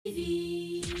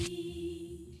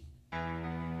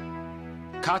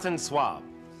Cotton swab.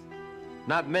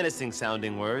 Not menacing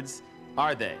sounding words,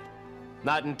 are they?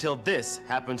 Not until this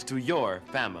happens to your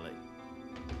family.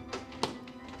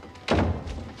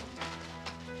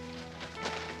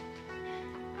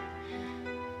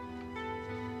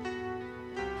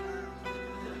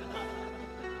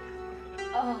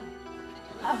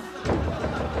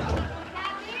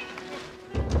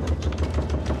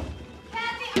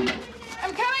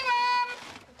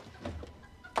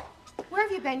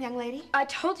 Young lady? I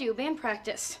told you, band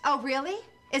practice. Oh, really?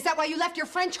 Is that why you left your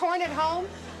French horn at home?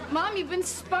 Mom, you've been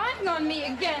spying on me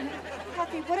again.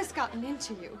 Kathy, what has gotten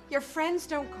into you? Your friends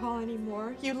don't call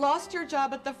anymore. You lost your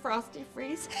job at the Frosty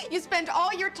Freeze. You spend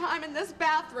all your time in this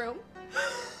bathroom.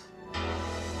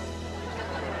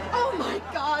 Oh, my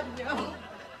God, no.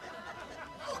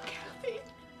 Oh, Kathy,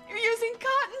 you're using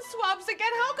cotton swabs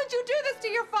again. How could you do this to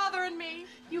your father and me?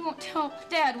 You won't tell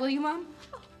Dad, will you, Mom?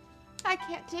 I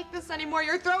can't take this anymore.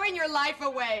 You're throwing your life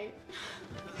away.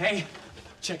 Hey,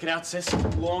 check it out, sis.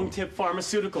 Long Tip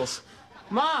Pharmaceuticals.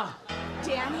 Ma!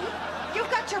 Danny, you've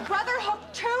got your brother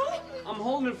hooked too? I'm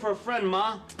holding it for a friend,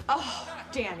 Ma. Oh,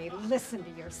 Danny, listen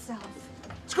to yourself.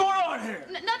 What's going on here?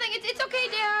 Nothing. It's okay,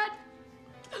 Dad.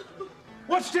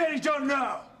 What's Danny done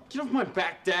now? Get off my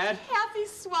back, Dad.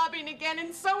 Kathy's swabbing again,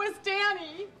 and so is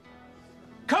Danny.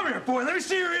 Come here, boy. Let me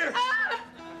see your ear. Ah!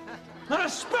 Not a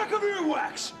speck of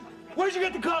earwax. Where'd you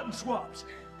get the cotton swabs?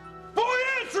 Boy,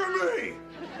 answer me!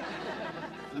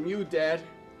 From you, Dad.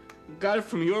 Got it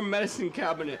from your medicine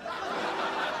cabinet.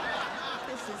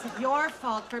 This is your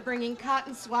fault for bringing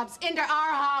cotton swabs into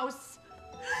our house.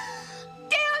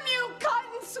 Damn you,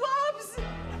 cotton swabs!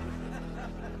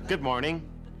 Good morning.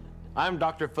 I'm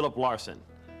Dr. Philip Larson.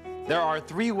 There are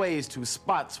 3 ways to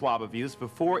spot swab abuse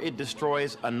before it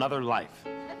destroys another life.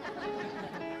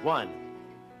 1,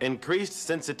 increased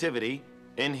sensitivity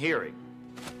in hearing.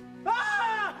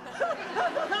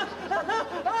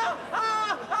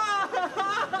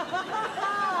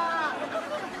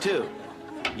 2,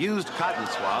 used cotton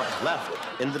swabs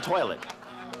left in the toilet.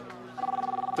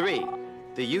 3,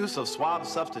 the use of swab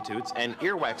substitutes and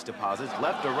earwax deposits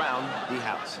left around the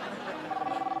house.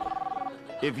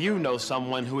 If you know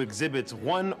someone who exhibits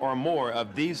one or more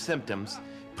of these symptoms,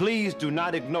 please do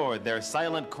not ignore their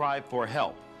silent cry for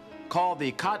help. Call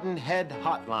the Cotton Head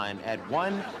Hotline at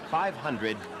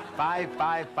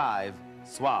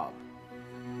 1-500-555-SWAB.